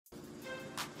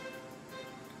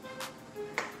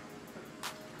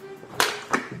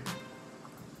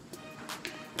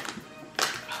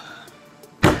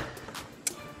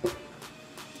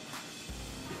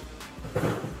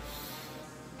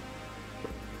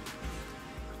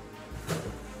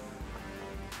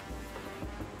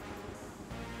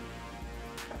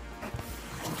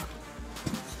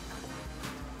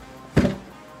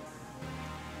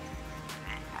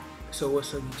So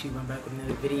what's up YouTube, I'm back with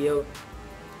another video,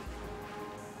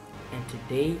 and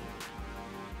today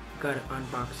got an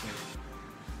unboxing.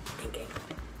 Okay.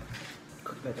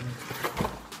 Cook that in.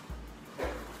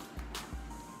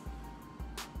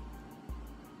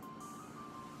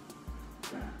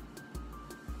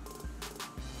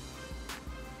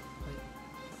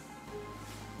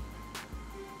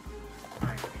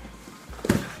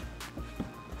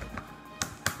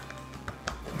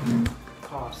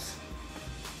 Pause.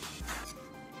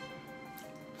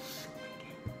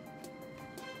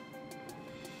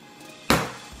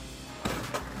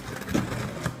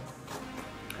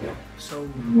 So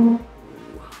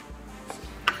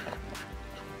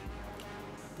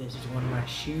this is one of my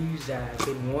shoes that I've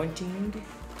been wanting.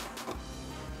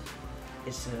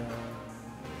 It's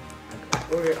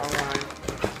I ordered online.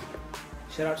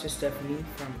 Shout out to Stephanie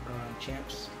from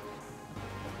Champs.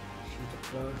 She's the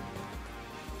plug.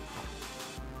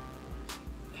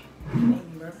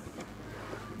 Dang, bro.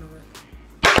 You know what?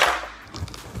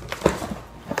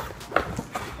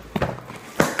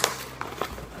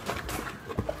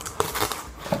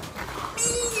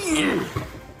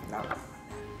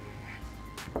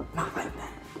 Not like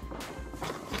that.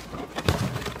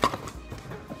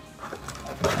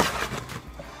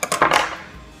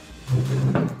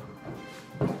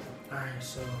 Alright,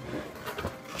 so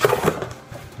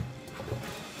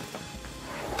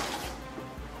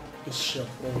it's your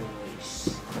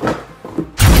boys.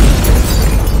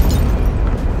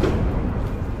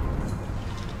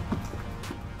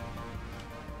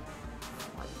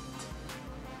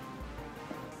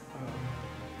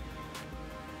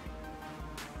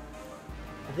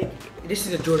 I think this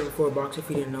is a Jordan 4 box, if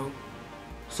you didn't know.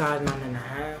 Size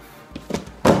 9.5.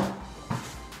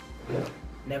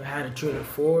 Never had a Jordan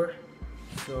 4,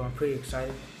 so I'm pretty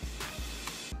excited.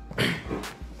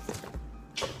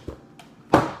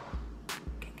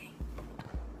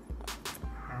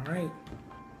 Alright.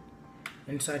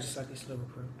 Inside just like this little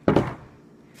pearl.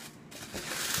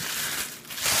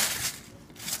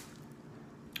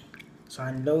 So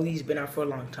I know these been out for a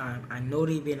long time. I know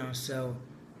they've been on sale.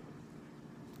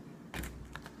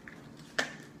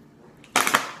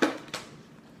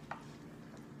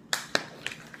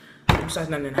 Size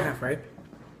 9.5, right?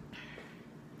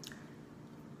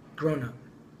 Grown up.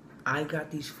 I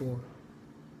got these for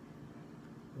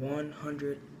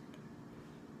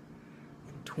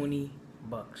 $120.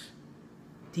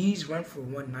 These run for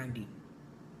 $190.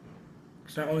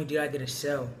 So not only did I get a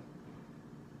sale,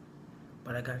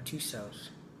 but I got 2 sales.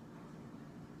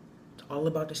 It's all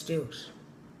about the steals.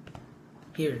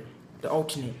 Here, the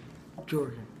alternate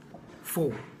Jordan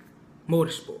 4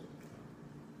 Motorsport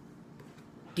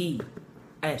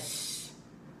DS.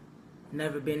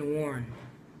 Never been worn.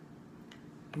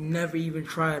 Never even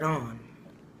tried on.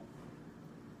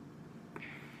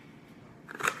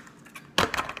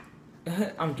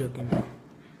 I'm joking,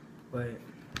 but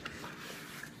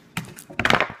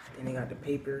then they got the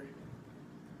paper.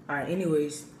 Alright,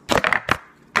 anyways,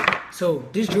 so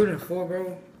this Jordan 4,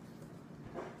 bro,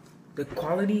 the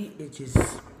quality is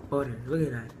just butter. Look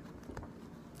at that.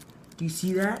 Do you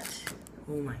see that?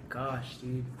 Oh my gosh,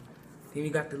 dude. Then you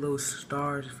got the little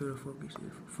stars for the focus.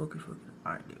 Focus.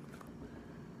 Alright, dude.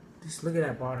 Just look at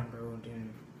that bottom, bro.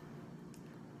 Then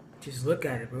just look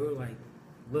at it, bro. Like,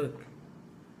 look.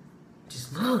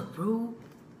 Just look, bro.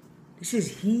 This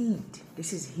is heat.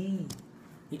 This is heat.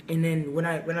 And then when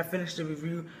I finish the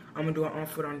review, I'm gonna do an on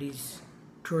foot on these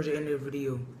towards the end of the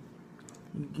video.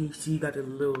 You see, you got the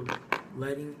little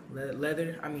netting.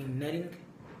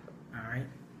 All right.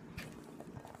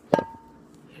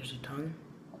 Here's the tongue.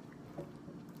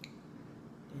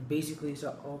 And basically, it's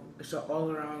an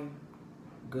all around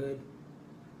good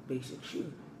basic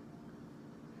shoe.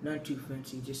 Not too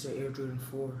fancy, just an Air Jordan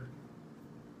 4.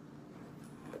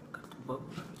 Got the bubble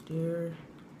right there.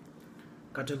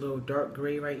 Got the little dark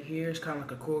gray right here. It's kind of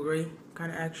like a cool gray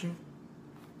kind of action.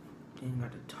 Then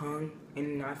got the tongue.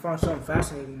 And I found something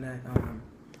fascinating that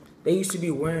they used to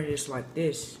be wearing this like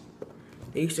this.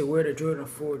 They used to wear the Jordan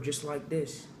 4 just like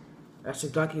this. That's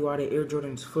exactly why the Air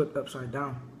Jordan's flip upside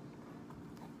down.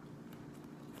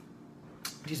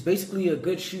 Just basically a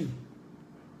good shoe.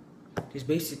 Just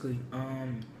basically.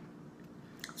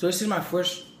 So this is my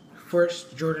first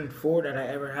Jordan 4 that I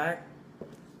ever had.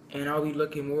 And I'll be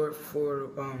looking more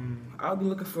for I'll be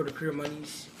looking for the Pure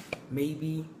Monies,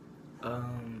 maybe.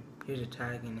 Here's a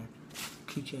tag and a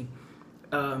keychain.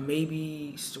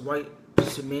 Maybe white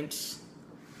cements.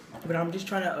 But I'm just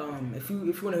trying to if you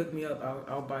want to hook me up,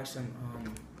 I'll buy some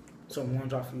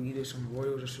ones off you, either some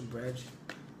Royals or some Breads.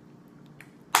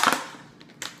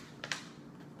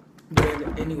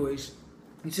 But anyways,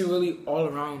 it's a really all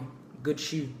around good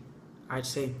shoe. I'd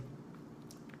say.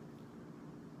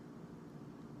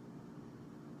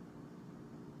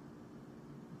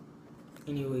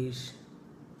 Anyways,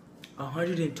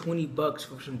 $120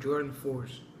 for some Jordan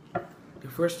 4s. The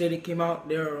first day they came out,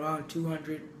 they were around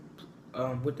 200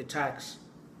 with the tax.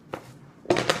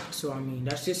 So I mean,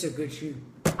 that's just a good shoe.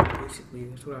 Basically,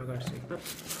 that's what I gotta say.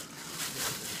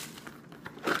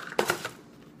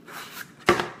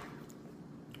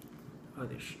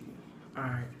 Other shoe.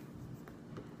 Alright.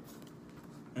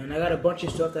 And I got a bunch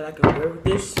of stuff that I can wear with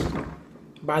this.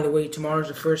 By the way, tomorrow's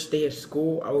the first day of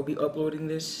school. I will be uploading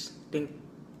this, I think,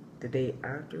 the day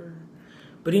after.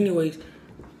 But anyways,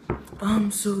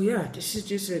 so yeah, this is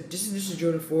just a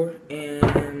Jordan 4,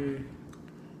 and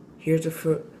here's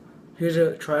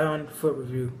a try-on foot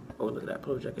review. Oh, look at that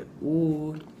polo jacket.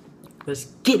 Ooh, let's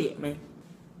get it, man.